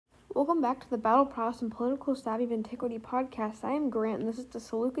Welcome back to the Battle Prowess and Political Savvy of Antiquity podcast. I am Grant, and this is the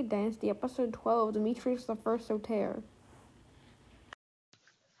Seleucid Dynasty, episode 12, Demetrius I Soter.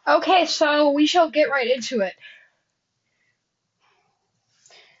 Okay, so we shall get right into it.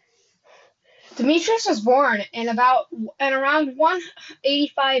 Demetrius was born in around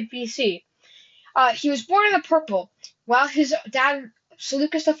 185 BC. He was born in the purple while his dad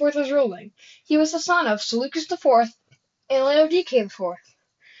Seleucus IV was ruling. He was the son of Seleucus IV and Laodicea IV.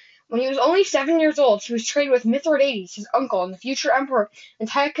 When he was only 7 years old, he was traded with Mithridates, his uncle, and the future emperor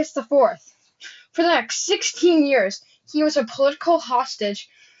Antiochus IV. For the next 16 years, he was a political hostage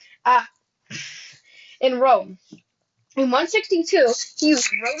in Rome. In 162, he used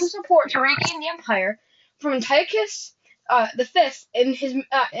Rome's support to regain the empire from Antiochus V and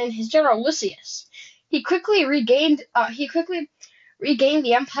his general Lysias. He quickly regained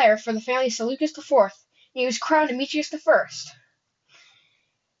the empire for the family Seleucus IV. He was crowned Demetrius I.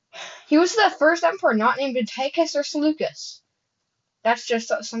 He was the first emperor not named Antiochus or Seleucus. That's just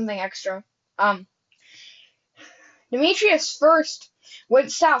something extra. Demetrius first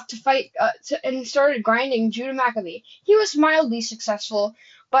went south to fight and started grinding Judah Maccabee. He was mildly successful,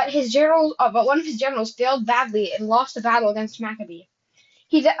 but one of his generals failed badly and lost the battle against Maccabee.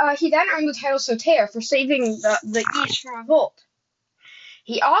 He then earned the title Soter for saving the East from revolt.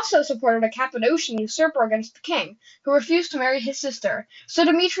 He also supported a Cappadocian usurper against the king, who refused to marry his sister. So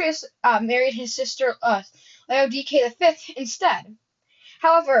Demetrius married his sister Laodicea V instead.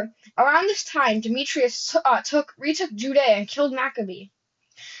 However, around this time, Demetrius retook Judea and killed Maccabee.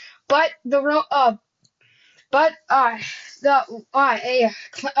 But a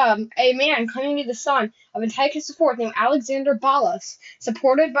man claiming to be the son of Antiochus IV named Alexander Ballas,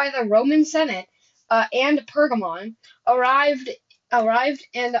 supported by the Roman Senate and Pergamon, arrived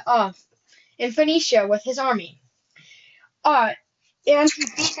in Phoenicia with his army. And he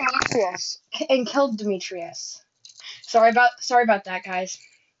beat Demetrius and killed Demetrius. Sorry about that, guys.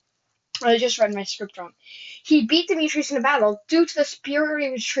 I just read my script wrong. He beat Demetrius in a battle due to the superiority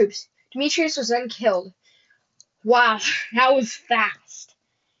of his troops. Demetrius was then killed. Wow, that was fast.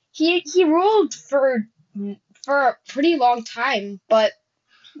 He ruled for a pretty long time, but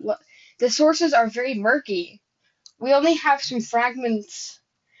the sources are very murky. We only have some fragments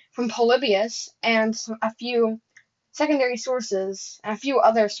from Polybius and a few secondary sources and a few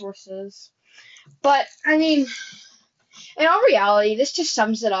other sources. But, I mean, in all reality, this just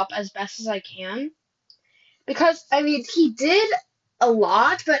sums it up as best as I can. Because, I mean, he did a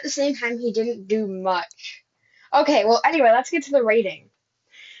lot, but at the same time, he didn't do much. Okay, well, anyway, let's get to the rating.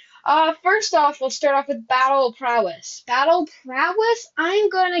 First off, let's start off with Battle Prowess. Battle Prowess, I'm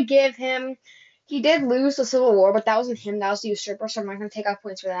gonna give him... He did lose the Civil War, but that wasn't him, that was the usurper, so I'm not gonna take off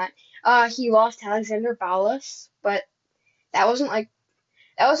points for that. He lost Alexander Ballas, but that wasn't like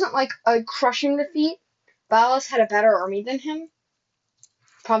a crushing defeat. Ballas had a better army than him.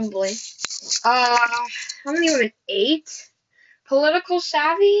 Probably. I'm gonna give him an 8. Political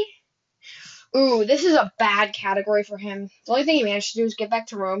savvy? Ooh, this is a bad category for him. The only thing he managed to do is get back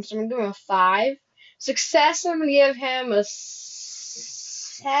to Rome, so I'm gonna give him a 5. Success, I'm gonna give him a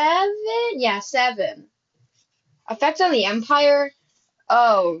 7? Yeah, 7. Effect on the Empire?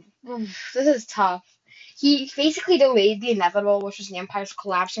 Oh, this is tough. He basically delayed the inevitable, which was the Empire's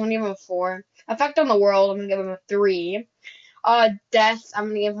collapse. I'm gonna give him a 4. Effect on the world, I'm gonna give him a 3. Death, I'm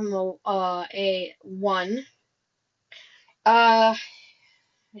gonna give him a 1. I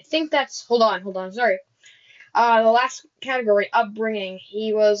think that's, hold on, sorry. The last category, upbringing,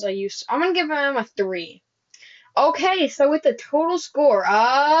 he was I'm gonna give him a 3. Okay, so with the total score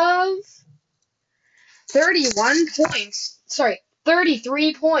of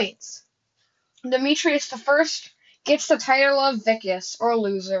 33 points, Demetrius I gets the title of Vicus, or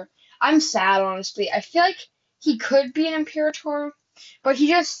loser. I'm sad, honestly. I feel like he could be an imperator, but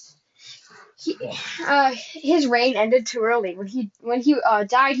his reign ended too early. When he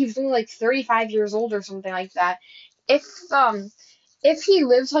died, he was only like 35 years old or something like that. If he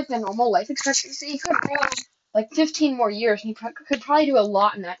lives like the normal life expectancy, he could rule like 15 more years, and he could probably do a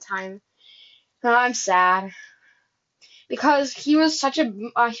lot in that time. I'm sad because he was such a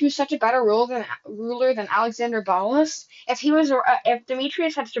better ruler than Alexander Ballas. If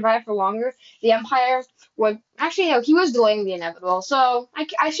Demetrius had survived for longer, the empire would actually no, he was delaying the inevitable, so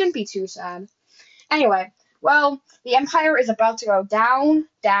I shouldn't be too sad. Anyway, well, the empire is about to go down,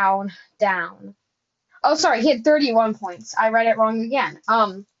 down, down. Oh, sorry, he had 31 points. I read it wrong again.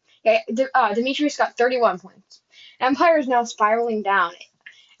 Demetrius got 31 points. Empire is now spiraling down.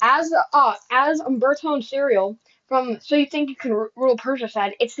 As Umberto and Cyril from So You Think You Can Rule Persia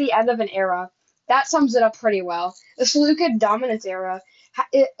said, it's the end of an era. That sums it up pretty well. The Seleucid dominance era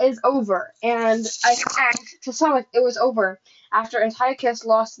it is over, and to some it was over after Antiochus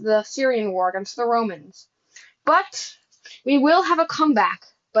lost the Syrian war against the Romans. But we will have a comeback,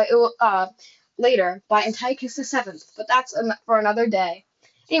 but it will later by Antiochus the Seventh. But that's for another day.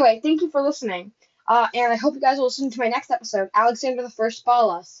 Anyway, thank you for listening, and I hope you guys will listen to my next episode. Alexander the First,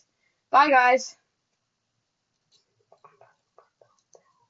 follow us. Bye, guys.